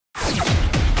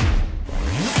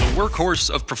workhorse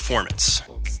of performance.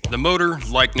 The motor,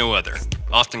 like no other,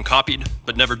 often copied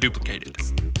but never duplicated.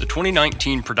 The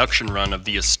 2019 production run of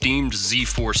the esteemed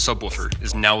Z4 Subwoofer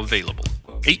is now available.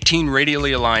 18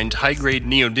 radially aligned high-grade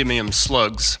neodymium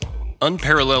slugs,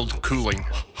 unparalleled cooling,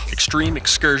 extreme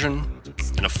excursion,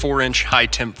 and a 4-inch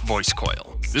high-temp voice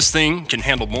coil. This thing can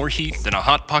handle more heat than a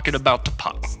hot pocket about to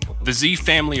pop. The Z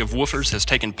family of woofers has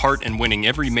taken part in winning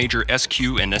every major SQ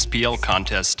and SPL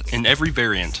contest in every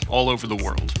variant all over the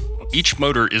world. Each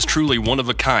motor is truly one of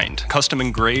a kind, custom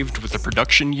engraved with the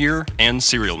production year and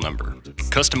serial number.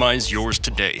 Customize yours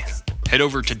today. Head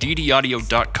over to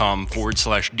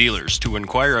ddaudio.com/dealers to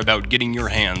inquire about getting your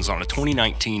hands on a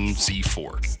 2019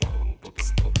 Z4.